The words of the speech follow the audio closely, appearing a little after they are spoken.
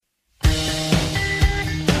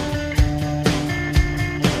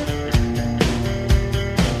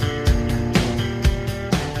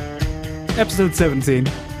Episode 17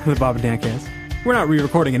 of the Bob and Dan Cast. We're not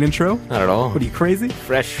re-recording an intro. Not at all. What are you, crazy?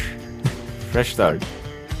 Fresh start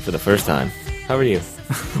for the first time. How are you?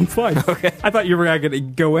 I'm fine. Okay. I thought you were going to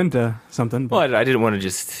go into something. But Well, I didn't want to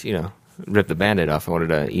just, rip the Band-Aid off. I wanted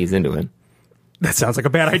to ease into it. that sounds like a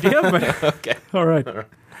bad idea, but Okay. all right.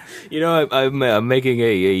 I'm making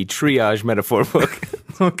a triage metaphor book.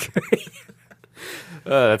 Okay.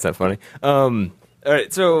 That's not funny. All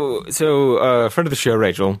right, so friend of the show,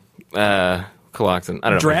 Rachel Coloxon. I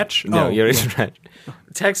don't know. Dratch? No, Oh, you're yeah. Dratch.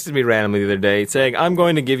 Texted me randomly the other day saying, I'm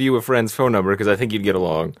going to give you a friend's phone number because I think you'd get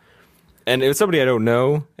along. And it was somebody I don't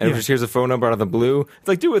know, and Yeah. just here's a phone number out of the blue. It's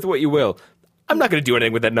like, do with what you will. I'm not going to do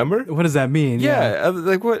anything with that number. What does that mean? Yeah, I was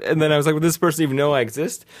like, what? And then I was like, well, does this person even know I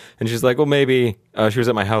exist? And she's like, well, maybe she was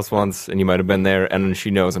at my house once, and you might have been there, and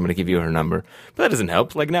she knows I'm going to give you her number. But that doesn't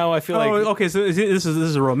help. Like, now I feel Oh, like... okay, so this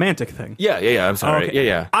is a romantic thing. Yeah, I'm sorry. Okay.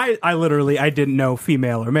 Yeah. I literally, I didn't know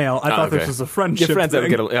female or male. I thought okay. this was a friendship Your friends that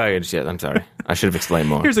thing. would get... yeah, I'm sorry. I should have explained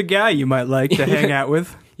more. Here's a guy you might like to hang out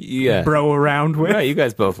with, Yeah. bro around with. Right, you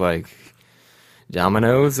guys both like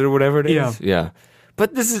dominoes or whatever it is. Yeah.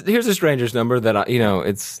 But here's a stranger's number that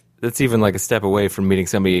it's even like a step away from meeting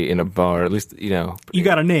somebody in a bar. At least You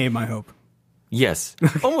got a name, I hope. Yes,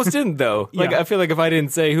 almost didn't though. Like Yeah. I feel like if I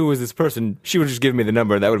didn't say who was this person, she would just give me the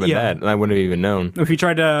number. That would have been Yeah. that, and I wouldn't have even known. If you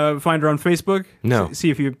tried to find her on Facebook, No. see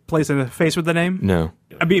if you place a face with the name. No.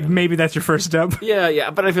 I mean, maybe that's your first step. Yeah,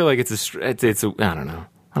 but I feel like it's I don't know.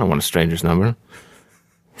 I don't want a stranger's number.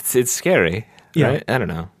 It's scary. Yeah. Right? I don't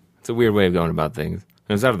know. It's a weird way of going about things.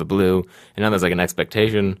 It was out of the blue, and now there's like an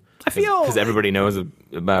expectation. I feel- because everybody knows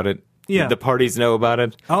about it. Yeah. The parties know about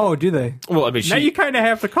it. Oh, do they? Well, I mean, Now you kind of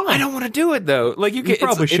have to call. I don't want to do it though. Like you can,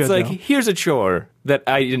 probably it's should, like though. here's a chore that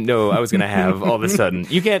I didn't know I was going to have all of a sudden.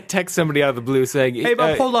 You can't text somebody out of the blue saying, Hey,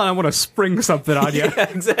 Bob, hold on. I want to spring something on you. Yeah,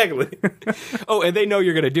 exactly. Oh, and they know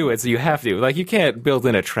you're going to do it, so you have to. Like you can't build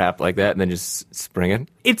in a trap like that and then just spring it.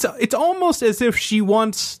 It's almost as if she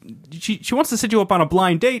wants to set you up on a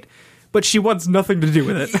blind date, but she wants nothing to do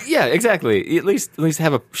with it. Yeah, exactly. At least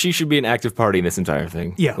have she should be an active party in this entire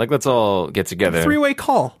thing. Yeah. Like let's all get together. Three-way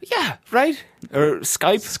call. Yeah, right? Or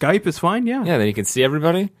Skype. Skype is fine. Yeah. Yeah, then you can see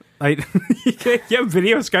everybody. Yeah.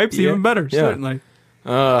 Video Skype's Yeah. even better. Yeah. Certainly.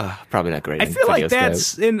 Probably not great. I feel like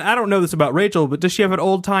that's, and I don't know this about Rachel, but does she have an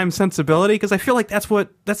old time sensibility? Because I feel like that's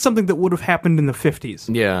something that would have happened in the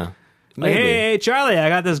 50s. Yeah. Like, Maybe. hey, Charlie, I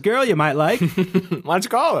got this girl you might like. Why don't you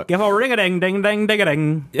call her? Give her a ring a ding ding ding ding a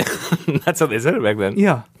ding. That's how they said it back then.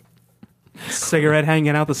 Yeah. Cigarette hanging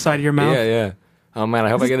out the side of your mouth. Yeah. Oh man, I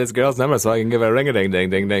hope I get this girl's number so I can give her a ring a ding ding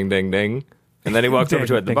ding ding ding ding. And then he walks over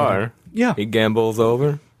to her at the bar. Yeah. He gambles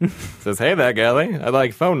over. Says, hey there, Gally. I'd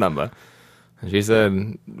like phone number. And she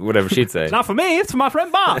said, whatever she'd say. It's not for me, it's for my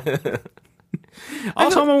friend Bob.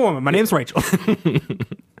 Also, I'm a woman. My name's Rachel.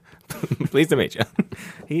 Pleased to meet you.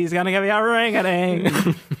 He's gonna give you a ring a ding.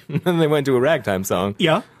 And then they went to a ragtime song.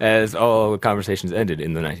 Yeah. As all conversations ended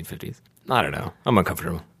in the 1950s. I don't know. I'm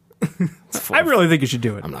uncomfortable. I really think you should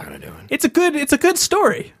do it. I'm not going to do it. It's a good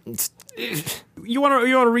story. It's, You want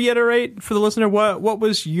to reiterate for the listener what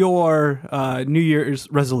was your New Year's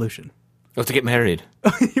resolution? oh, to get married.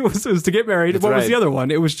 It was to get married. That's What was right. the other one?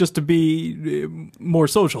 It was just to be more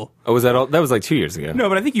social. Oh, was that all? That was like 2 years ago. No,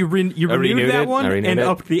 but I think you renewed renewed that it? one I renewed and it?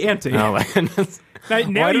 upped the ante. Oh, man. Now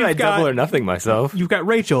Why did you've I got, double or nothing myself? You've got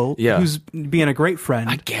Rachel, Yeah. who's being a great friend.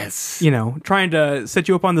 I guess. Trying to set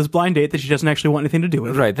you up on this blind date that she doesn't actually want anything to do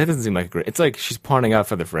with. Right, that doesn't seem like great. It's like she's pawning out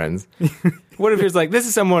for the friends. What if it's like, this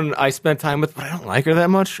is someone I spent time with, but I don't like her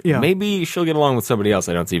that much? Yeah. Maybe she'll get along with somebody else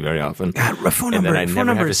I don't see very often. God, phone And number. then I Phone never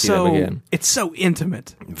number have to is see them so again. it's so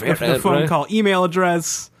intimate. Very- the phone right? call, email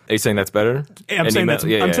address. Are you saying that's better? I'm An saying email- that's.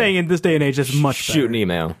 yeah, I'm yeah. saying in this day and age, it's much better. Shoot an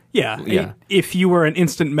email. Yeah, Yeah. If you were an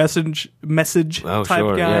instant message Oh, type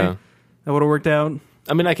sure, guy, yeah. that would have worked out.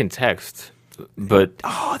 I mean, I can text, but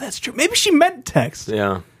Oh, that's true. Maybe she meant text.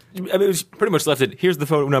 yeah. I mean, it was pretty much left it, here's the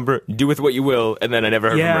phone number, do with what you will, and then I never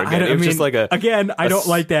heard Yeah, from her again. It was just like a... again. I don't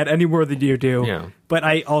like that any more than you do. Yeah. But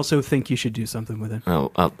I also think you should do something with it.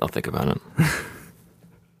 Oh, I'll think about it.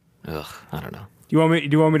 Ugh, I don't know. Do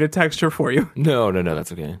you want me to text her for you? No,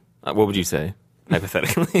 that's okay. What would you say,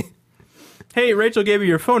 hypothetically? Hey, Rachel gave you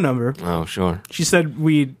your phone number. Oh, sure. She said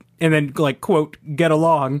we'd, and then like quote, get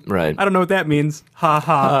along. Right. I don't know what that means. Ha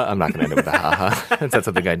ha. I'm not going to end up with a ha-ha. That's not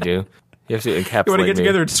something I do. You have to encapsulate You want to get me.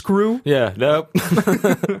 together and screw? Yeah, nope.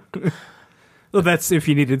 Well, that's if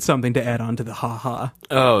you needed something to add on to the ha ha.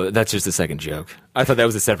 Oh, that's just a second joke. I thought that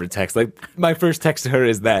was a separate text. Like, my first text to her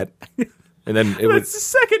is that. And then it That's the was...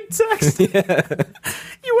 second text.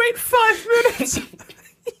 You wait 5 minutes.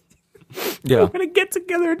 Yeah. We're going to get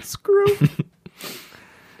together and screw.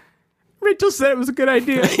 Rachel said it was a good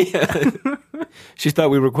idea. She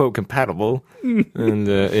thought we were, quote, compatible. And,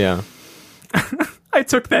 yeah. I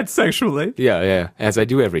took that sexually. Yeah, as I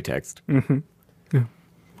do every text. Mm-hmm. Yeah.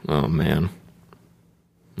 Oh, man.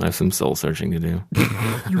 I have some soul searching to do.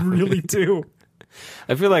 You really do.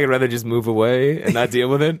 I feel like I'd rather just move away and not deal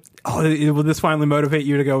with it. Oh, will this finally motivate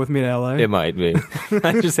you to go with me to LA? It might be.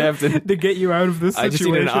 I just have to to get you out of this situation. I just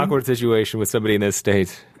need an awkward situation with somebody in this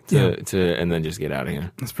state to and then just get out of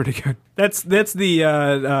here. That's pretty good. That's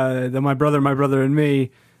the my brother and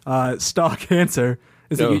me stock answer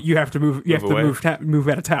is that you have to move. You have to move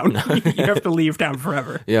out of town. You have to leave town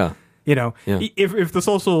forever. Yeah. You know, if the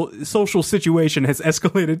social situation has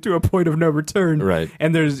escalated to a point of no return, right,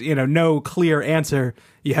 and there's no clear answer,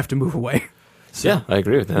 you have to move away. So, yeah, I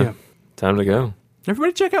agree with that. Yeah. Time to go.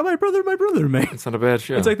 Everybody check out My Brother, man. It's not a bad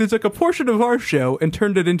show. It's like they took a portion of our show and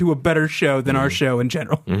turned it into a better show than our show in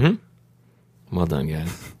general. Mm-hmm. Well done,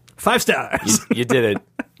 guys. 5 stars. You did it.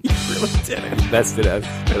 You really did it. Bested us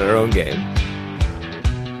at our own game.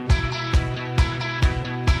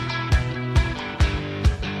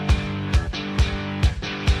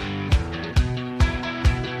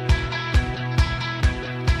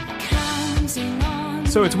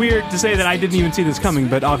 So it's weird to say that I didn't even see this coming,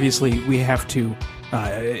 but obviously we have to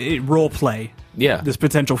role play this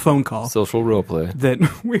potential phone call. Social role play.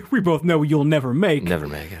 That we both know you'll never make. Never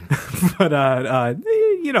make it. But,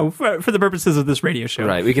 for the purposes of this radio show,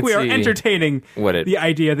 right, we are entertaining the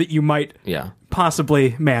idea that you might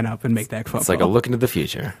possibly man up and make that phone call. It's like a look into the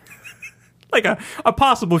future. Like a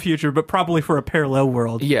possible future, but probably for a parallel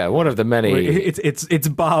world. Yeah, one of the many. It's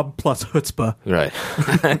Bob plus chutzpah. Right.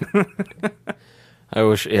 I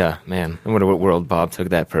wish, man. I wonder what world Bob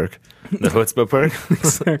took that perk. The chutzpah perk?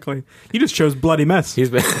 Exactly. You just chose Bloody Mess. He's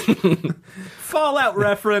been... Fallout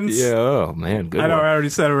reference. Yeah, oh, man, good I know, I already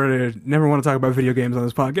said already. Never want to talk about video games on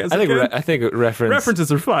this podcast. I think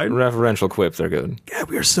references are fine. Referential quips are good. God,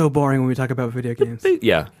 we are so boring when we talk about video games.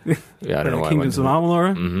 Yeah. I don't know why. Kingdoms of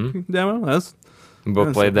Amalur. Mm-hmm. Demo. We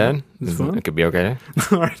both played that. It's fun. It could be okay.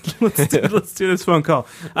 All right, let's do this phone call.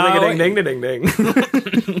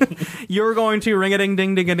 Ring-a-ding-ding-ding-ding. You're going to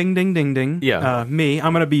ring-a-ding-ding-ding-ding-ding-ding. Yeah. Me.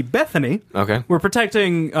 I'm going to be Bethany. Okay. We're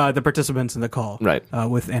protecting the participants in the call. Right.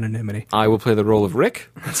 With anonymity. I will play the role of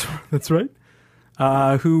Rick. That's right.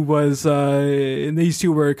 Who was, these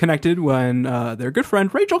two were connected when their good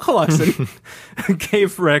friend Rachel Cluxon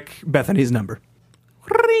gave Rick Bethany's number.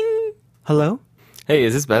 Ring. Hello? Hey,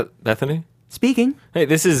 is this Bethany? Speaking. Hey,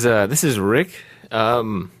 this is Rick.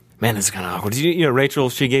 Man, this is kind of awkward. Rachel,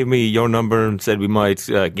 she gave me your number and said we might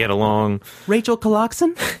get along. Rachel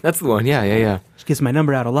Cluxon? That's the one. Yeah. She gives my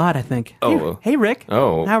number out a lot, I think. Oh. Hey, Rick.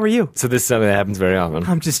 Oh. How are you? So this is something that happens very often.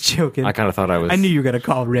 I'm just joking. I kind of thought I was... I knew you were going to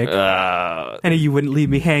call Rick. I knew you wouldn't leave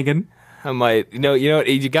me hanging. I might... You know what?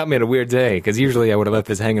 You got me on a weird day, because usually I would have left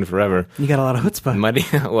this hanging forever. You got a lot of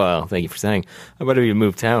chutzpah. Well, thank you for saying. I might have even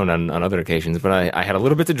moved town on other occasions, but I had a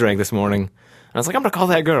little bit to drink this morning. And I was like, I'm going to call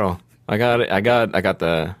that girl. I got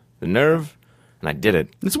the nerve, and I did it.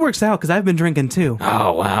 This works out, because I've been drinking, too.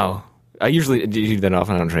 Oh, wow. I usually do that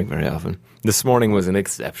often. I don't drink very often. This morning was an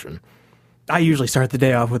exception. I usually start the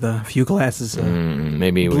day off with a few glasses of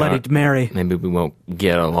Bloody Mary. Maybe we won't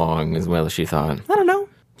get along as well as she thought. I don't know.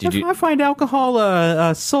 I find alcohol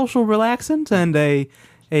a social relaxant and a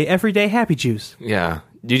everyday happy juice. Yeah.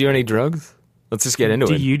 Do you do any drugs? Let's just get into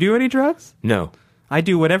it. Do you do any drugs? No. I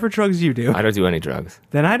do whatever drugs you do. I don't do any drugs.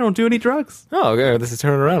 Then I don't do any drugs. Oh, okay. This is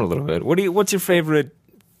turning around a little bit. What's your favorite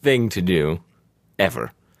thing to do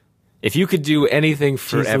ever? If you could do anything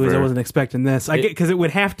forever... Jeez, I wasn't expecting this. Because it would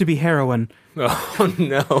have to be heroin. Oh,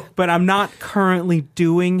 no. But I'm not currently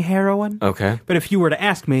doing heroin. Okay. But if you were to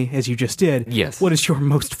ask me, as you just did, yes, what is your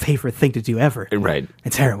most favorite thing to do ever? Right.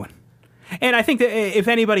 It's heroin. And I think that if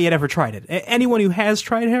anybody had ever tried it, anyone who has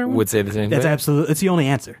tried heroin would say the same thing. That's absolutely, it's the only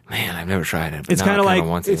answer. Man, I've never tried it. But it's kind of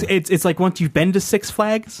like it's like once you've been to Six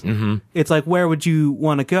Flags, it's like where would you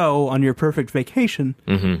want to go on your perfect vacation?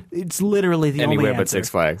 It's literally the only answer. Anywhere but Six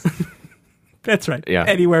Flags. That's right. Yeah.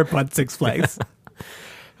 Anywhere but Six Flags.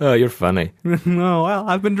 Oh, you're funny. Oh, well,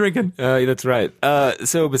 I've been drinking. That's right.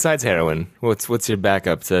 So besides heroin, what's your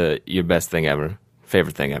backup to your best thing ever?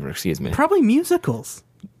 Favorite thing ever, excuse me. Probably musicals.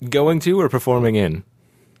 Going to or performing in?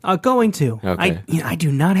 Going to. Okay. I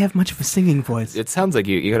do not have much of a singing voice. It sounds like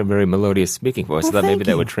you got a very melodious speaking voice, so that maybe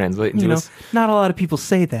that would translate into us. Not a lot of people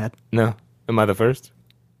say that. No. Am I the first?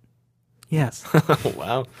 Yes.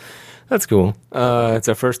 Wow. That's cool. It's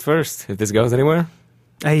our first. If this goes anywhere.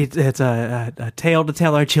 It's a tale to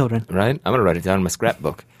tell our children. Right? I'm going to write it down in my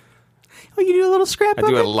scrapbook. Oh, you do a little scrapbooking? I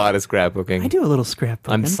do a lot of scrapbooking. I do a little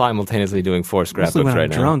scrapbooking. I'm simultaneously doing 4 scrapbooks when right I'm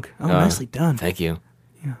now. Drunk. Oh, nicely done. Thank you.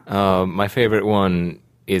 My favorite one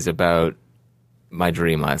is about my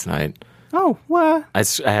dream last night. Oh, well, I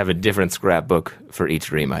have a different scrapbook for each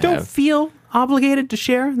dream I don't have. feel obligated to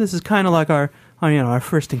share. This is kind of like our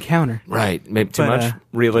first encounter. Right. Maybe too But, much?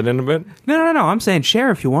 Reel it in a bit? No. I'm saying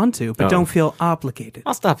share if you want to, but Oh. don't feel obligated.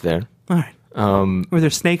 I'll stop there. All right. Were there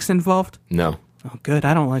snakes involved? No. Oh, good.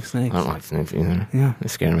 I don't like snakes. I don't like snakes either. Yeah. They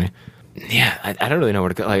scare me. Yeah, I don't really know where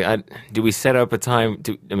to go. Like, do we set up a time?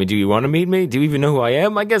 Do you want to meet me? Do you even know who I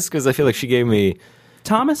am? I guess because I feel like she gave me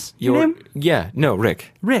Thomas? Your name? Yeah, no,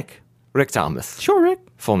 Rick. Rick. Rick Thomas. Sure, Rick.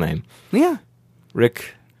 Full name. Yeah.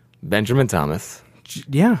 Rick Benjamin Thomas.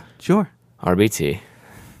 Yeah, sure. RBT.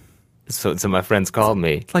 So my friends called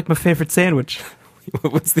me. It's like my favorite sandwich.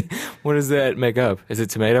 What does that make up? Is it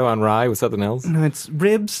tomato on rye with something else? No, it's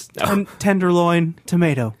ribs, Oh. tenderloin,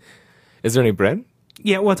 tomato. Is there any bread?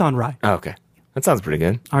 Yeah, what's on rye? Oh, okay. That sounds pretty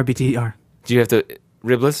good. RBTR. Do you have to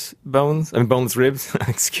ribless bones? I mean, boneless ribs?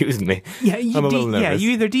 Excuse me. Yeah, I'm a little nervous.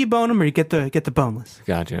 you either debone them or you get the boneless.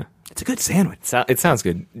 Gotcha. It's a good sandwich. It sounds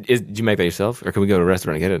good. Did you make that yourself, or can we go to a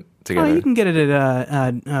restaurant and get it together? Oh, you can get it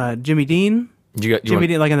at Jimmy Dean. Jimmy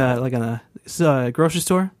Dean, like in the grocery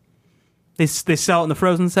store. They sell it in the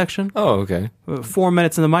frozen section. Oh, okay. 4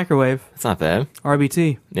 minutes in the microwave. That's not bad.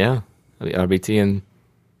 RBT. Yeah. RBT and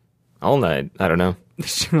all night. I don't know.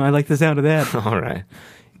 I like the sound of that. All right.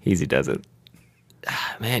 Easy does it.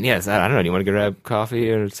 Man, yes. I don't know. Do you want to grab coffee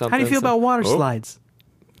or something? How do you feel about water Oh. slides?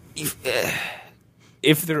 If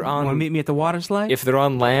they're Want to on, meet me at the water slide? if they're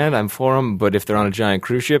on land, I'm for them. But if they're on a giant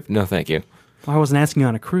cruise ship, no, thank you. I wasn't asking you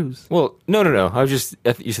on a cruise. Well, no. I was just.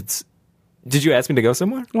 You said. Did you ask me to go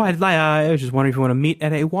somewhere? Well, I was just wondering if you want to meet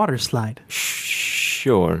at a water slide.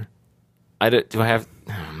 Sure. Do I have?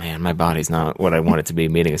 Oh man, my body's not what I want it to be.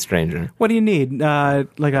 Meeting a stranger. What do you need?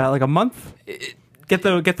 Like a month? Get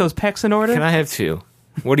those pecs in order. Can I have 2?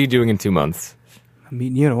 What are you doing in 2 months? I'm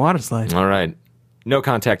meeting you at a water slide. All right. No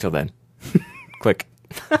contact till then. Click.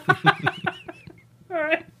 All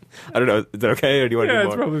right. I don't know. Is that okay, or do you want to do Yeah,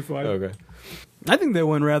 more? it's probably fine. Okay. I think they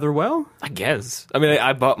went rather well. I guess. I mean,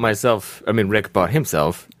 I bought myself. I mean, Rick bought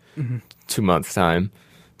himself 2 months time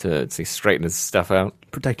to straighten his stuff out.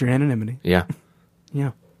 Protect your anonymity. Yeah.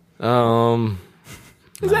 Yeah. Mm-hmm.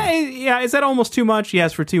 Is that almost too much?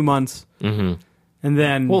 Yes, for 2 months. Mm-hmm. And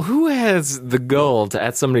then, Well, who has the goal to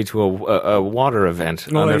add somebody to a water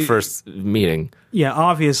event on their first meeting? yeah,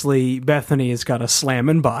 obviously Bethany has got a slam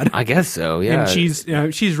and bod, I guess so. Yeah.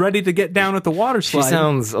 and she's ready to get down at the water She slide.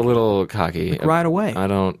 sounds a little cocky. right away.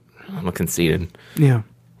 I'm a conceited. Yeah.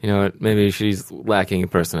 You know what? Maybe she's lacking in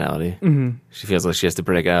personality. Mm-hmm. She feels like she has to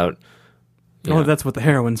break out. Oh, Yeah. that's what the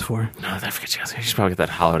heroin's for. No, I forget she's probably got that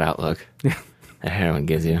hollowed out look. Yeah. That heroin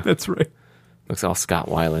gives you. That's right. Looks all Scott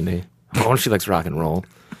Weilandy. I wonder if she likes rock and roll.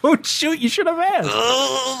 Oh shoot! You should have asked.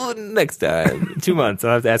 Oh, next time. 2 months.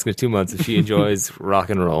 I'll have to ask her in 2 months if she enjoys rock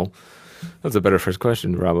and roll. That's a better first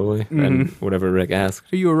question, probably, than whatever Rick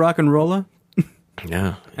asked. Are you a rock and roller?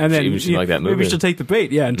 Yeah. And then she like that movie. Maybe she'll take the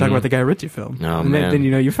bait, and talk about the Guy Ritchie film. Oh, and man. then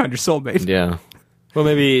you found your soulmate. Yeah. Well,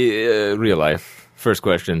 maybe real life. First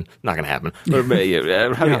question. Not going to happen. Or,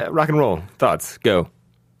 rock and roll. Thoughts. Go.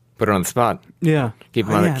 Put her on the spot. Yeah. Keep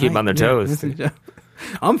them on their toes.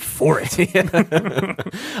 I'm for it.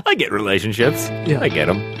 I get relationships. Yeah. I get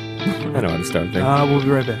them. I know how to start things. We'll be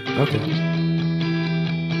right back. Okay.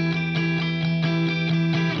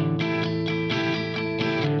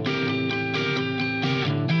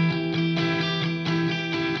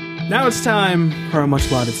 Now it's time for our much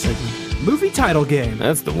lauded segment, Movie Title Game.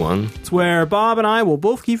 That's the one. It's where Bob and I will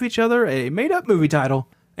both give each other a made-up movie title,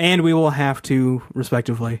 and we will have to,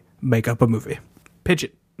 respectively, make up a movie. Pitch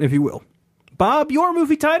it, if you will. Bob, your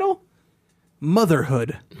movie title?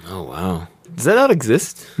 Motherhood. Oh, wow. Does that not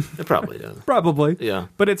exist? It probably does. Probably. Yeah.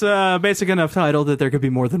 But it's a basic enough title that there could be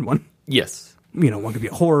more than one. Yes. One could be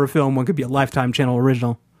a horror film, one could be a Lifetime Channel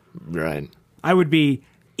original. Right. I would be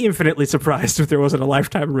infinitely surprised if there wasn't a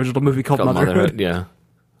Lifetime original movie called Motherhood. Yeah.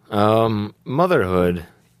 Motherhood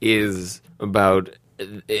is about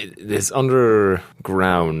this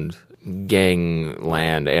underground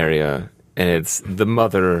gangland area, and it's the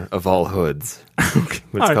mother of all hoods. All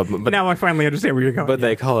right, now I finally understand where you're going. But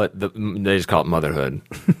they call it they just call it motherhood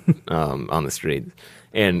on the street.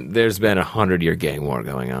 And there's been 100-year gang war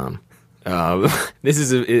going on.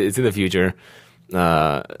 It's in the future.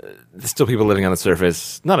 There's still people living on the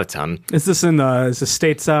surface. Not a ton. Is this is this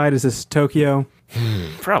stateside? Is this Tokyo?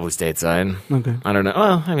 Probably stateside. Okay. I don't know.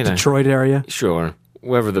 Well, I mean, Detroit area? Sure.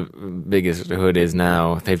 Wherever the biggest hood is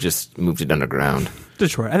now, they've just moved it underground.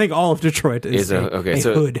 Detroit. I think all of Detroit is a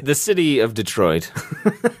hood. The city of Detroit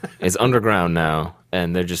is underground now,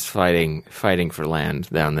 and they're just fighting for land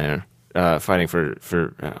down there. fighting for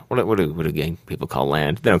what do gang people call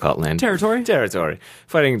land? They don't call it land. Territory.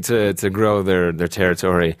 Fighting to grow their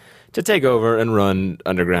territory, to take over and run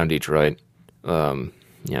underground Detroit.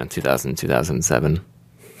 2007.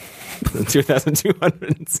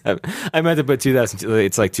 2207. I meant to put 2000.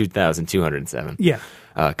 It's like 2207. Yeah.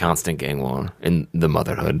 Constant gang war in the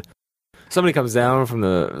motherhood. Somebody comes down from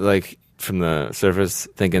the surface,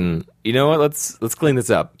 thinking, you know what? Let's clean this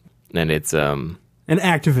up, and it's An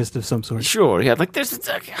activist of some sort. Sure, yeah. Like, there's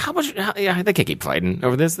how much? Yeah, they can't keep fighting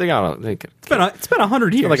over this. It's been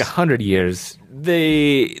 100 years. Like 100 years.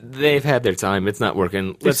 They've had their time. It's not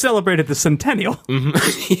working. They've celebrated the centennial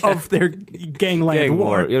of their gangland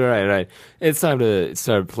war. You're right. It's time to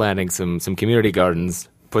start planting some community gardens.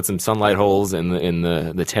 Put some sunlight holes in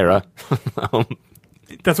the terra.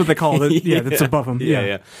 That's what they call it. Yeah, that's above them.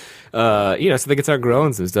 Yeah. So they can start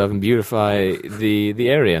growing some stuff and beautify the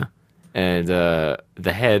area. And the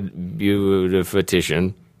head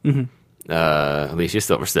beautification, Alicia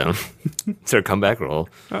Silverstone, it's her comeback role.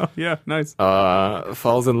 Oh, yeah, nice.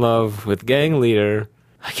 Falls in love with gang leader.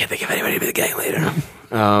 I can't think of anybody but the gang leader.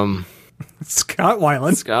 Scott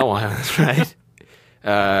Weiland. Scott Weiland,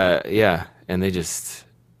 right? Yeah, and they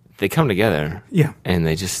come together. Yeah. And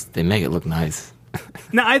they make it look nice.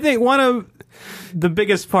 Now, I think one of the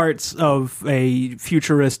biggest parts of a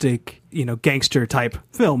futuristic, gangster type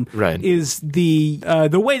film, right, is the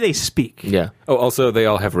way they speak. Yeah. Oh, also they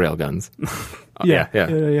all have rail guns.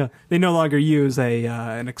 Yeah. They no longer use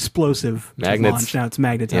an explosive magnets. Launch. Now it's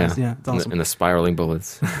magnetized. Yeah, it's awesome. And the spiraling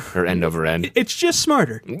bullets are end over end. It's just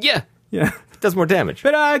smarter. Yeah. Yeah. It does more damage.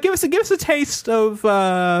 But give us a taste of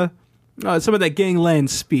some of that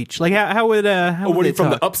gangland speech. Like how would what they from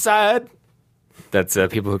talk? the upside? That's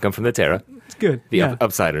people who come from the Terra. It's good. The yeah.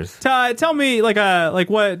 upsiders. Tell me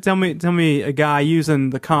Tell me a guy using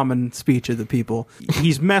the common speech of the people.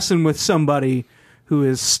 He's messing with somebody who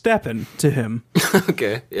is stepping to him.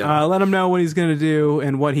 Okay. Yeah. Let him know what he's going to do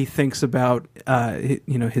and what he thinks about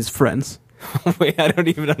his friends. Wait, I don't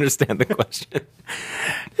even understand the question.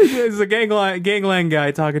 It's a gangland guy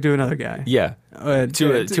talking to another guy. Yeah.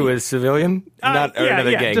 To a civilian, not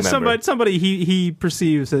another gang just member. Somebody he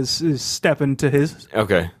perceives as stepping to his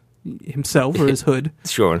himself or his hood.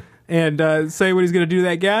 Sure. And say what he's going to do to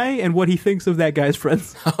that guy and what he thinks of that guy's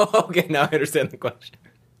friends. Okay, now I understand the question.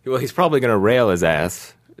 Well, he's probably going to rail his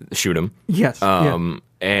ass, shoot him. Yes. And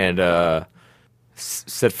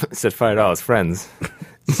set fire to all his friends.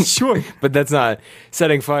 Sure. But that's not...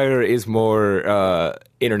 Setting fire is more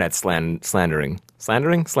internet slandering.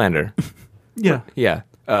 Slander? Yeah. Yeah.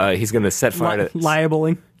 He's going to set fire to...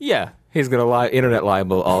 Libeling? Yeah. He's going to internet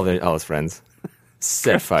libel all his friends.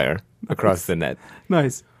 Set fire across the net.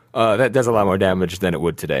 Nice. That does a lot more damage than it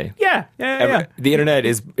would today. Yeah. The internet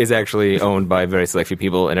is actually owned by very select few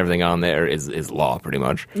people, and everything on there is law, pretty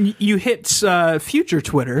much. You hit future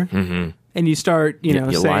Twitter... Mm-hmm. And you start,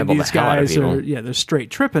 saying these guys they're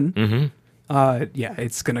straight tripping. Mm-hmm.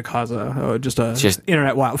 It's going to cause just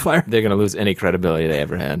internet wildfire. They're going to lose any credibility they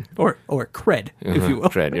ever had, or cred, if you will.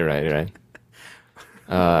 Cred, you're right.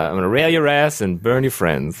 I'm going to rail your ass and burn your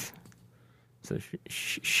friends. So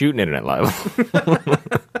shoot an internet libel.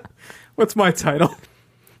 What's my title?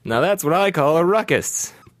 Now that's what I call a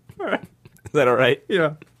ruckus. All right. Is that all right?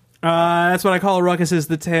 Yeah. That's what I call a ruckus, is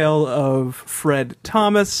the tale of Fred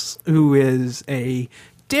Thomas, who is a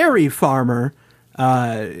dairy farmer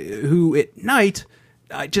who at night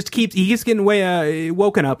he keeps getting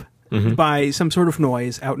woken up by some sort of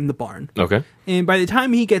noise out in the barn. Okay. And by the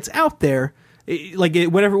time he gets out there,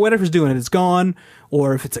 whatever's doing it is gone,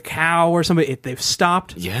 or if it's a cow or somebody, they've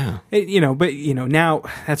stopped. Yeah. Now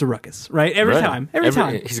that's a ruckus, right? Every time.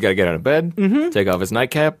 He's got to get out of bed, take off his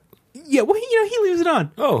nightcap. Yeah, well, he leaves it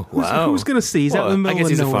on. Oh, wow. Who's going to see? He's out in the middle of nowhere. I guess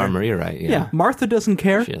he's a farmer. You're right. Yeah. Martha doesn't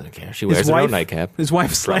care. She doesn't care. She wears her own nightcap. His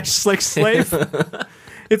wife / slave.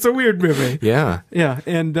 It's a weird movie. Yeah. Yeah.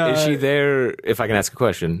 And is she there? If I can ask a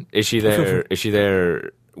question, is she there? Is she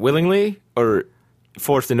there willingly or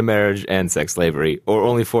forced into marriage and sex slavery, or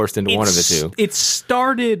only forced into one of the two? It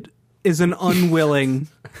started as an unwilling.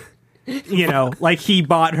 Like he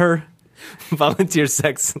bought her. Volunteer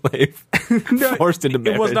sex slave. Forced into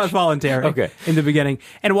marriage. It was not voluntary in the beginning.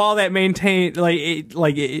 And while that maintained,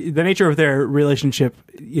 the nature of their relationship,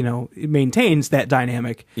 it maintains that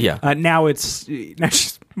dynamic. Yeah. Now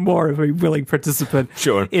she's more of a willing participant.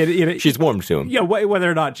 Sure. She's warmed to him. Yeah, whether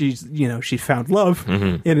or not she found love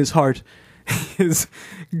in his heart, his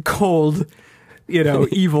cold,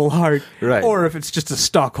 evil heart, right? Or if it's just a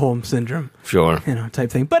Stockholm syndrome, sure,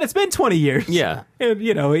 type thing. But it's been 20 years, yeah. And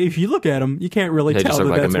if you look at them, you can't really tell just look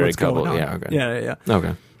that like that's a married what's couple. going on. Yeah, okay. Yeah.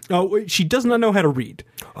 Okay. Oh, wait, she does not know how to read.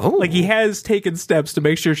 Oh. Like, he has taken steps to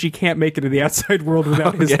make sure she can't make it to the outside world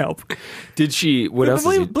without his help. Did she? What else?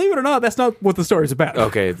 Believe it or not, that's not what the story's about.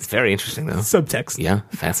 Okay, it's very interesting though. Subtext. Yeah,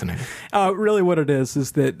 fascinating. Really what it is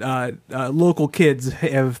that local kids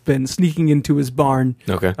have been sneaking into his barn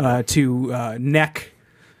Okay. to neck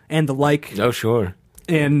and the like. Oh, sure.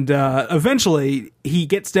 And eventually, he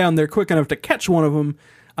gets down there quick enough to catch one of them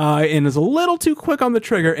and is a little too quick on the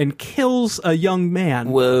trigger and kills a young man.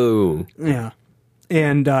 Whoa. Yeah.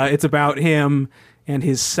 And it's about him and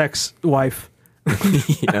his sex wife.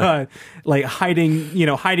 Like hiding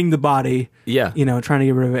the body. Yeah. Trying to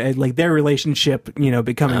get rid of it. Like their relationship,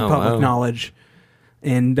 becoming public knowledge.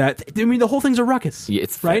 And the whole thing's a ruckus. Yeah,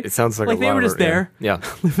 it's right. It sounds like they were just there, Yeah.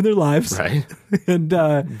 living their lives, Right. And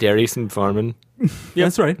Dairy some farming.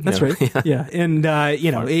 that's right. That's Yeah. right. Yeah. And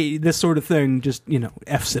this sort of thing just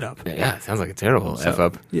f's it up. Yeah, it sounds like a terrible f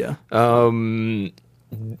up. Yeah. Are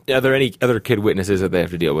there any other kid witnesses that they have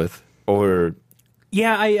to deal with, or?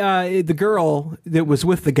 Yeah, the girl that was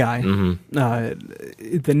with the guy, the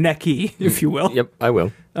necky, if you will. Yep, I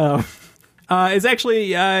will. Is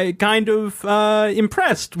actually kind of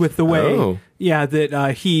impressed with the way,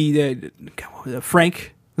 that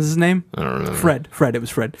Frank was his name. I don't remember. Fred. It was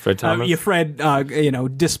Fred. Fred Thomas. Fred.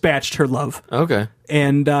 Dispatched her love. Okay.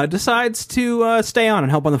 And decides to stay on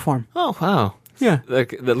and help on the farm. Oh wow. Yeah.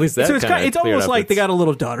 Like, at least that. So it's almost like they got a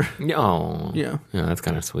little daughter. Oh. Yeah. Yeah, that's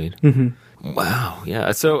kind of sweet. Mm-hmm. Wow.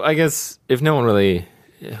 Yeah. So I guess if no one really.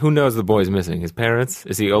 Who knows the boy's missing? His parents?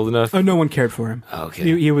 Is he old enough? Oh, no one cared for him. Okay.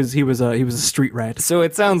 He was a street rat. So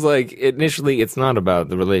it sounds like initially it's not about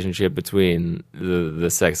the relationship between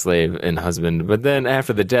the sex slave and husband, but then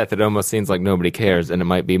after the death, it almost seems like nobody cares, and it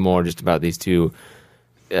might be more just about these two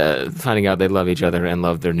finding out they love each other and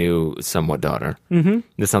love their new somewhat daughter. Mm-hmm.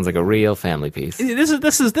 This sounds like a real family piece.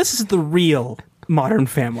 This is the real Modern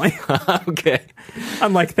Family. Okay.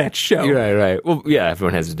 Unlike that show. Right. Well, yeah,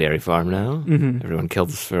 everyone has a dairy farm now. Mm-hmm. Everyone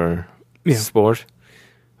kills for sport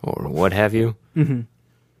or what have you. Mm-hmm. I'm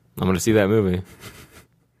going to see that movie.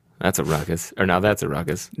 That's a ruckus. Or now that's a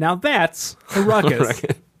ruckus. Now that's a ruckus.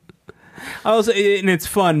 Also, and it's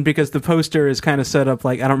fun because the poster is kind of set up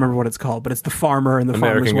like, I don't remember what it's called, but it's the farmer and the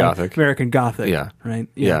American farmer's Gothic. American Gothic. Yeah. Right?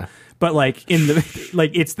 Yeah. But like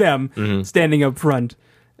it's them standing up front.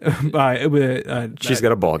 She's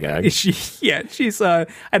got a ball gag. She's I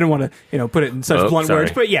don't want to put it in such blunt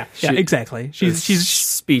words, but yeah, exactly. She's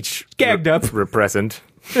speech gagged up, repressent.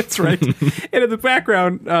 That's right. And in the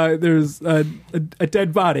background, there's a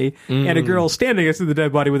dead body and a girl standing next to the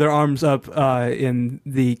dead body with her arms up in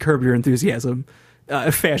the Curb Your Enthusiasm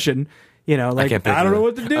fashion. Like I don't know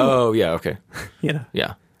what to do. Oh yeah, okay.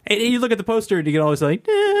 Yeah. And you look at the poster and you get always like.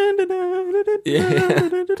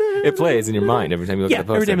 It plays in your mind every time you look at the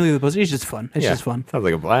poster. Every time you look at the poster, it's just fun. It's just fun. Sounds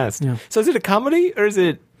like a blast. Yeah. So is it a comedy or is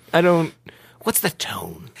it? What's the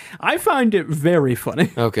tone? I find it very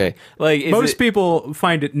funny. Okay, like most people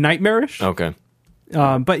find it nightmarish. Okay,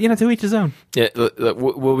 but to each his own. Yeah.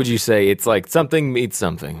 What would you say? It's like something meets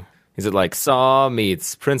something. Is it like Saw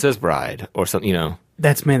meets Princess Bride or something?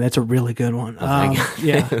 That's a really good one.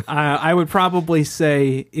 Yeah, I would probably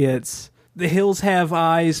say it's The Hills Have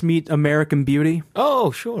Eyes meet American Beauty.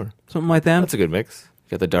 Oh, sure, something like that. That's a good mix.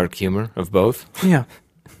 You got the dark humor of both. Yeah.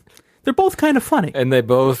 They're both kind of funny. And they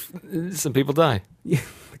both, some people die. Yeah,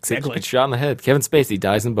 exactly. Get shot in the head. Kevin Spacey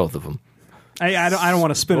dies in both of them. I don't want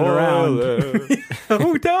to spin it around.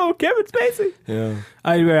 Oh no, Kevin Spacey. Yeah.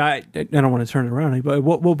 I don't want to turn it around. But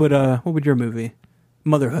what would your movie?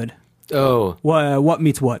 Motherhood. Oh. What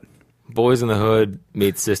meets what? Boys in the Hood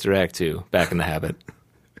meets Sister Act 2. Back in the Habit.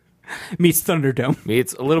 Meets Thunderdome.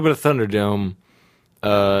 Meets a little bit of Thunderdome.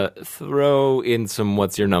 Throw in some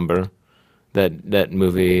What's Your Number? That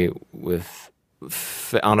movie with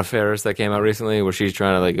Anna Faris that came out recently, where she's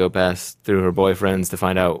trying to go pass through her boyfriends to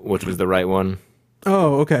find out which was the right one.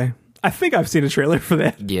 Oh, okay. I think I've seen a trailer for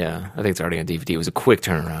that. Yeah, I think it's already on DVD. It was a quick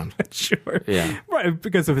turnaround. Sure. Yeah. Right,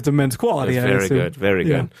 because of its immense quality. It's very good. Very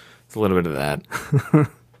good. It's a little bit of that.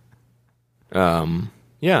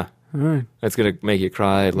 Yeah. All right. That's going to make you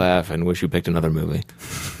cry, laugh, and wish you picked another movie.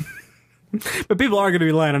 But people are going to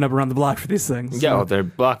be lining up around the block for these things. Yeah, well, they're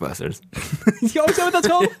blockbusters. You always know what that's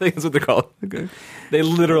called? I think that's what they're called. Okay. They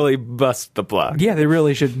literally bust the block. Yeah, they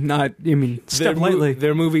really should not, step lightly.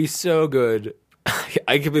 Their movie's so good.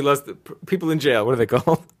 I could be lost. People in jail, what are they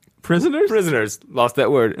called? Prisoners? Prisoners. Lost that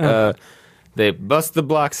word. They bust the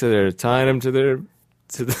blocks, so they're tying them to the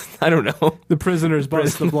I don't know. The prisoners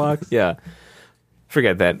bust the blocks? Yeah.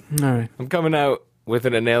 Forget that. All right. I'm coming out with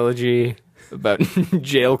an analogy about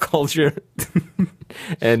jail culture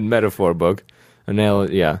and metaphor book.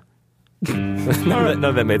 Yeah. None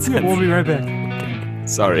of that made sense. We'll be right back.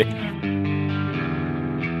 Sorry.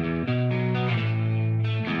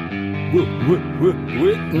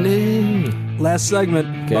 Whitney. Last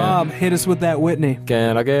segment. Okay. Bob, hit us with that Whitney.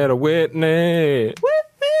 Can I get a Whitney?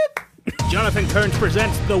 Jonathan Kearns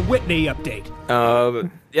presents the Whitney Update.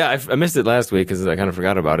 Yeah, I missed it last week because I kind of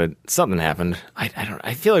forgot about it. Something happened.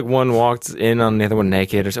 I feel like one walked in on the other one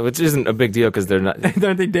naked or so, which isn't a big deal because they're not.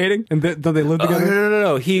 Aren't they dating? And don't they live together?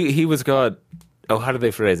 No. He was caught. Oh, how did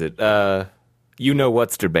they phrase it? You know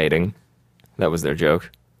what's debating. That was their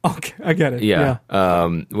joke. Okay, I get it. Yeah.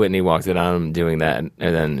 Whitney walked in on him doing that and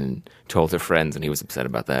then told her friends, and he was upset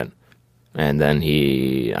about that. And then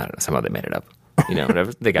I don't know, somehow they made it up. You know,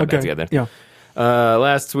 whatever. They got back together. Yeah.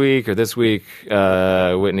 Last week or this week,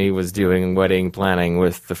 Whitney was doing wedding planning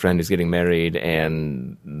with the friend who's getting married,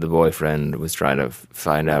 and the boyfriend was trying to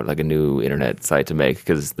find out like a new internet site to make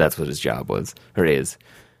because that's what his job was or is.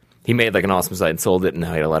 He made like an awesome site and sold it, and now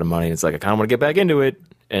he had a lot of money. And it's like I kind of want to get back into it,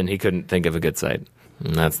 and he couldn't think of a good site.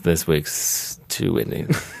 And that's this week's to Whitney.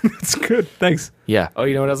 It's good. Thanks. Yeah. Oh,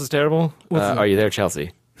 you know what else is terrible? Are You There,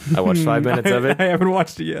 Chelsea? I watched 5 minutes of it. I haven't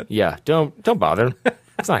watched it yet. Yeah, don't bother.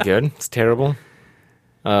 It's not good. It's terrible.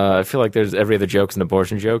 I feel like there's every other joke's an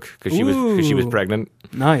abortion joke because she was pregnant.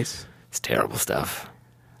 Nice. It's terrible stuff.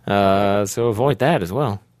 So avoid that as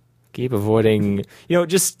well. Keep avoiding.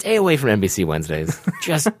 Just stay away from NBC Wednesdays.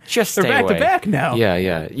 Just stay They're back away. to back now.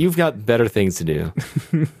 Yeah. You've got better things to do.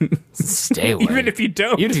 Stay away. Even if you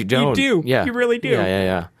don't. Even if you don't. You do. Yeah. You really do.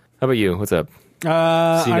 Yeah. How about you? What's up?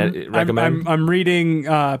 Recommend? I'm reading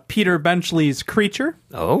Peter Benchley's Creature.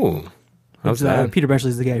 Oh, how's that? Peter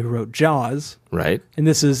Benchley's the guy who wrote Jaws, Right. and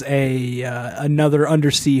this is another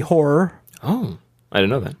undersea horror. Oh, I didn't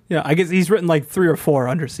know that. Yeah, I guess he's written like 3 or 4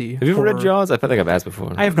 undersea. Have you ever horror. read Jaws? I think I've asked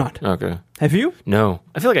before. I have not. Okay. Have you? No.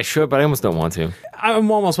 I feel like I should, but I almost don't want to. I'm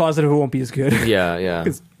almost positive it won't be as good. Yeah.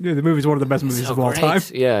 Because the movie's one of the best movies So of all great. time.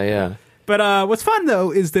 Yeah. But what's fun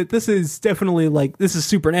though is that this is definitely this is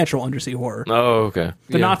supernatural undersea horror. Oh, okay.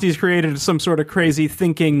 The Yeah. Nazis created some sort of crazy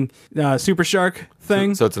thinking super shark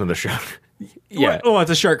thing. So it's another shark. Yeah. Oh, it's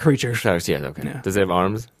a shark creature. Sharks, yeah, okay. Yeah. Does it have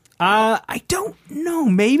arms? I don't know.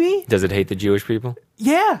 Maybe. Does it hate the Jewish people?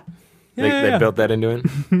 Yeah. They built that into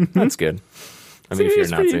it? That's good. I mean, if you're a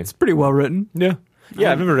Nazi. It's pretty well written. Yeah.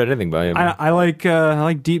 Yeah, I've never read anything by him. I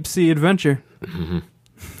like deep sea adventure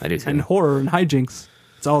I do too. and horror and hijinks.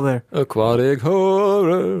 It's all there. Aquatic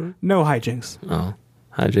horror. No hijinks. Oh.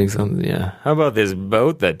 Hijinks on, yeah. How about this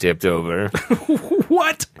boat that tipped over?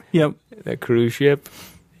 What? Yep. That cruise ship?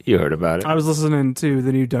 You heard about it. I was listening to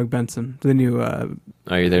the new Doug Benson, the new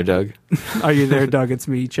Are you there, Doug? Are You There, Doug? It's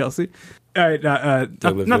Me, Chelsea. All right, not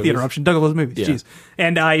the Movies? interruption. Doug Loves Movies. Yeah. Jeez.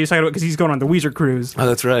 And he was talking about because he's going on the Weezer cruise. Oh,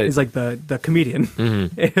 that's right. He's like the comedian,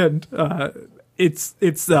 Mm-hmm. and it's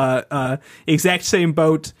exact same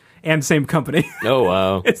boat and same company. Oh,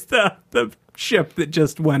 wow. It's the ship that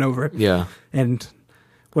just went over. Yeah. And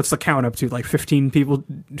what's the count up to? Like 20 people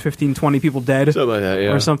dead Something like that, yeah.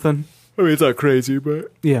 or something. I mean, it's not crazy,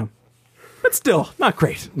 but Yeah. But still, not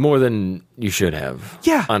great. more than you should have.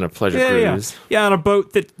 Yeah. On a pleasure Yeah, cruise. Yeah, on a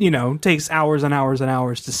boat that, takes hours and hours and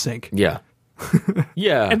hours to sink. Yeah.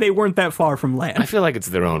 Yeah. And they weren't that far from I land. feel like it's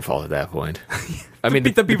their own fault at that point. I mean,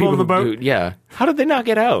 the people on the boat? Yeah. How did they not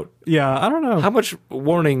get out? Yeah, I don't know. How much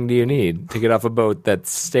warning do you need to get off a boat that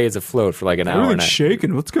stays afloat for like an hour and Everything's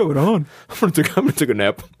shaking. What's going on? I'm gonna take a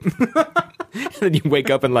nap. And then you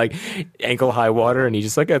wake up in like ankle high water, and you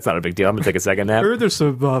just like, that's not a big deal. I'm gonna take a second nap. I heard there's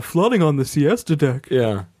some flooding on the siesta deck.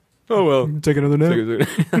 Yeah. Oh well. Take another nap.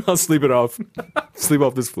 I'll sleep it off. Sleep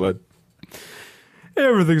off this flood.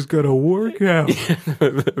 Everything's gonna work out.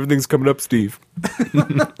 Everything's coming up, Steve.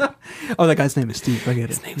 Oh, that guy's name is Steve. I get it.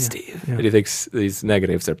 His name's Steve. Yeah. And he thinks these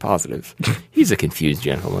negatives are positive. He's a confused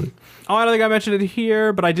gentleman. Oh, I don't think I mentioned it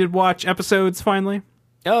here, but I did watch episodes finally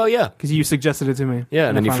Oh yeah. because you suggested it to me. Yeah,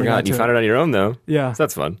 and then you forgot. You found it on your own though. Yeah. So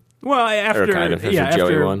that's fun. Well, after kind of, after yeah, Joey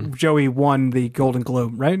after won. Joey won the Golden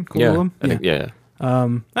Globe, right? Golden Globe? I think, yeah.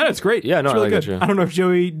 And it's great. Yeah, no, it's I really like good. that show. I don't know if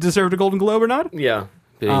Joey deserved a Golden Globe or not. Yeah.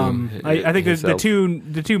 I think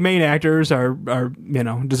the two main actors are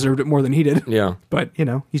deserved it more than he did. Yeah. But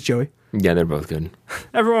he's Joey. Yeah, they're both good.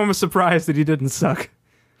 Everyone was surprised that he didn't suck.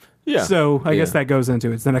 Yeah. So I guess Yeah. that goes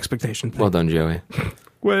into it's an expectation thing. Well done, Joey.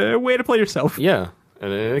 Way to play yourself. Yeah,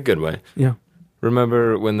 in a good way. Yeah.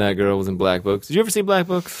 Remember when that girl was in Black Books? Did you ever see Black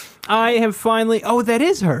Books? I have finally. Oh, that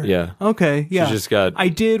is her. Yeah. Okay. Yeah. She's just got I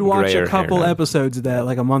did watch grayer a couple hair now. episodes of that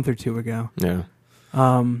like a month or two ago. Yeah.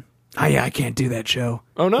 I can't do that show.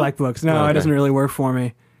 Oh, no? Black Books. No, Oh, okay. it doesn't really work for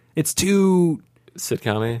me. It's too.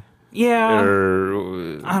 Sitcom-y? Yeah.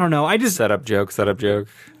 Or I don't know. I just. setup joke.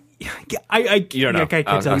 I You don't know. I can't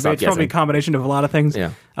I'll tell you, stop but it's probably a guessing. combination of a lot of things.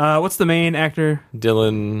 Yeah. What's the main actor?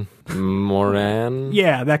 Dylan Moran.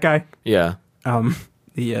 Yeah, that guy. Yeah.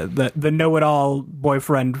 The know-it-all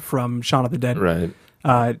boyfriend from Shaun of the Dead. Right.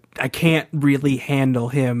 I can't really handle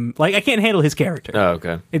him. Like, I can't handle his character. Oh,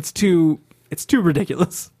 okay. It's too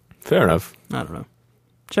ridiculous. Fair enough. I don't know.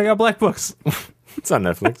 Check out Black Books. It's on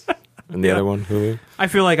Netflix. And the other one, Hulu. I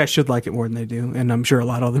feel like I should like it more than they do, and I'm sure a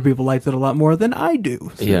lot of other people liked it a lot more than I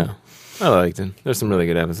do. So. Yeah. I liked it. There's some really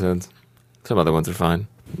good episodes. Some other ones are fine.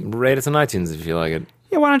 Rate us on iTunes if you like it.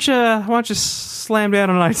 Yeah, why don't you slam down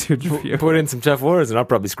on iTunes review? Put in some tough words and I'll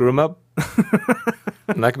probably screw them up.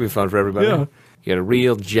 And that could be fun for everybody. Yeah. You get a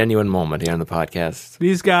real, genuine moment here on the podcast.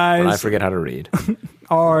 These When I guys forget how to read.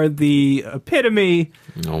 are the epitome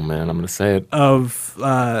Oh, man, I'm going to say it. of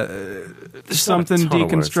something ton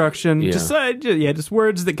of words. deconstruction. Yeah. Just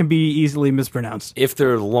words that can be easily mispronounced. If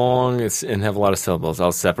they're long and have a lot of syllables,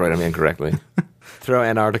 I'll separate them incorrectly. Throw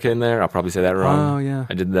Antarctica in there, I'll probably say that wrong. Oh, yeah.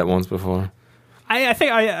 I did that once before. I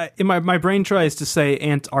think in my brain tries to say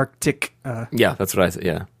Antarctic. Yeah, that's what I say.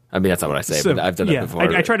 Yeah. I mean, that's not what I say, So, but I've done that yeah, before.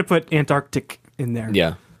 I try to put Antarctic in there.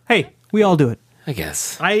 Yeah, Hey, we all do it. I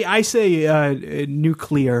guess. I say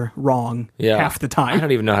nuclear wrong Yeah. half the I time.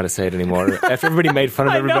 don't even know how to say it anymore. After everybody made fun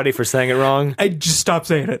of I know. everybody for saying it wrong. I just stop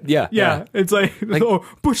saying it. Yeah, yeah. It's like, oh,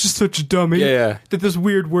 Bush is such a dummy. Yeah. That this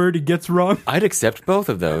weird word he gets wrong. I'd accept both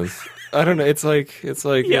of those. I don't know. It's like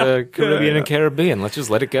Yeah. Caribbean Yeah. and Caribbean. Let's just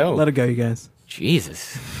let it go. Let it go, you guys.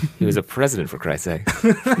 Jesus, he was a president for Christ's sake.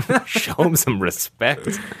 Show him some respect.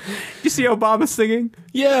 You see Obama singing?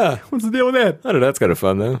 Yeah, What's the deal with that? I don't know. That's kind of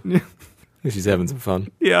fun though. At least he's having some fun.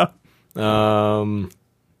 Yeah.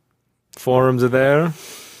 Forums are there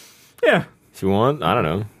Yeah. if you want. I don't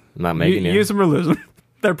know. I'm not making you. Use them or lose them.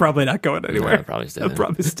 They're probably not going anywhere. I'll probably stay They'll there.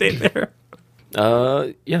 probably stay there.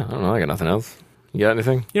 Yeah, I don't know. I got nothing else. You got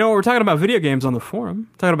anything? You know, we're talking about video games on the forum.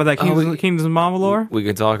 Talking about that Kingdoms of Amalur, We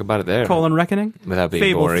can talk about it there. Reckoning. Without being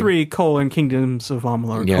Fable boring. 3, Kingdoms of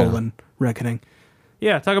Amalur, Yeah. Reckoning.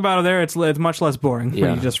 Yeah, talk about it there. It's much less boring when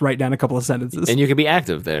Yeah. you just write down a couple of sentences. And you can be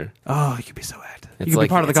active there. Oh, you could be so active. It's You could be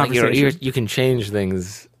part of the it's like conversation. you can change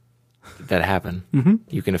things that happen. Mm-hmm.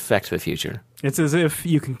 You can affect the future. It's as if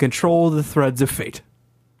you can control the threads of fate.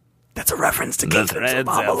 That's a reference to Kingdoms of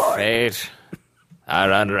Amalur. fate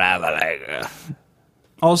are unraveling.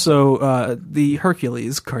 Also, the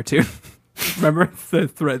Hercules cartoon. Remember the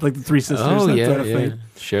thread, like the three sisters? Oh, that yeah, thread of yeah. fate?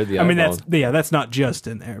 Shared the I mean, eyeball. that's not just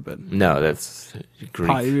in there, but No, that's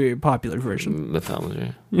Greek popular version.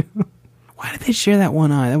 mythology. Why did they share that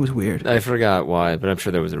one eye? That was weird. I forgot why, but I'm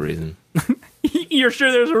sure there was a reason. You're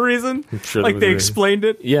sure there's a reason? sure there Like was they a reason. explained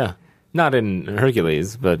it? Yeah. Not in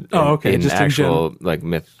Hercules, but in just in actual like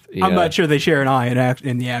myth. Yeah. I'm not sure they share an eye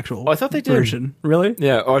in the actual Oh, I thought they did. version. Really?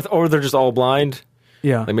 Yeah, or they're just all blind.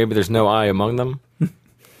 Yeah. Like maybe there's no eye among them.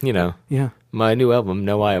 You know, Yeah. my new album,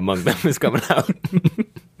 No Eye Among Them, is coming out.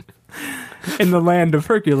 In the land of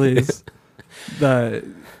Hercules, the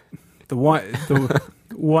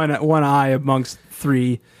one eye amongst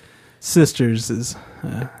three sisters is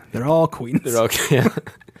they're all queens. They're all, yeah.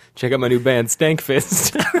 Check out my new band, Stank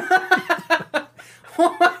Fist.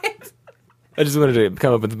 What? I just wanted to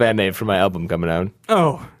come up with a band name for my album coming out.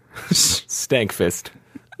 Oh. Stank Fist.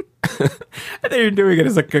 I thought you were doing it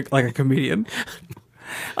as like a comedian.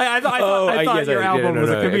 I thought yes, your album was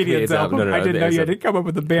a comedian's comedian's album. album. No, I didn't know you had to come up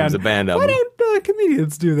with a band. It was a band Why album. don't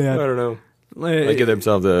comedians do I that? don't know. Like give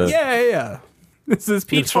themselves a... Yeah. This is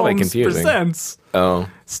Pete It's probably Holmes confusing. presents Oh,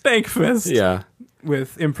 Stankfist yeah.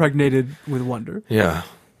 with Impregnated with Wonder. Yeah.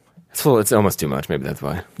 It's almost too much. Maybe that's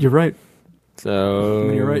why. You're right. So...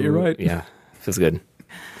 You're right. Yeah. Feels good.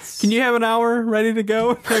 Can you have an hour ready to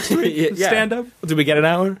go next week? Yeah. Stand up? Did we get an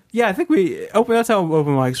hour? Yeah, I think that's how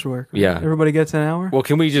open mics work. Right? Yeah. Everybody gets an hour? Well,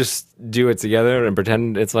 can we just do it together and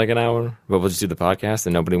pretend it's like an hour? But we'll just do the podcast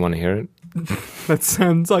and nobody want to hear it? That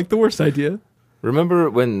sounds like the worst idea.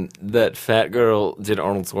 Remember when that fat girl did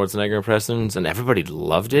Arnold Schwarzenegger impressions and everybody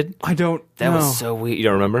loved it? I don't That know. was so weird. You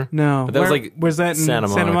don't remember? No. But that was like was that in Santa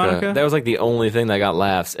Monica? That was like the only thing that got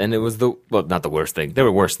laughs, and it was not the worst thing. There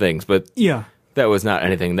were worse things, but Yeah. that was not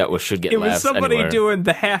anything that should get It laughs was somebody anywhere. doing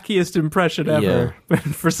the hackiest impression ever. But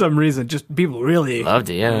for some reason, just people really Loved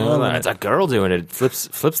it, yeah. Loving It's a girl doing it. Flips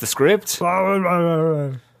the script.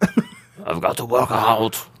 I've got to work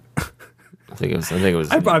out. I think it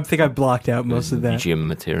was I think I blocked out most of that. gym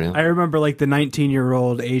material. I remember like the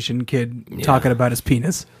 19-year-old Asian kid talking about his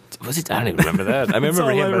penis. Was it? I don't even remember that. I That's remember all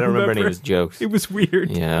him, but I don't remember any of his jokes. It was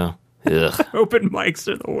weird. Yeah. Ugh. Open mics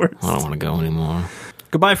are the worst. I don't want to go anymore.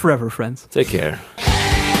 Goodbye forever, friends. Take care.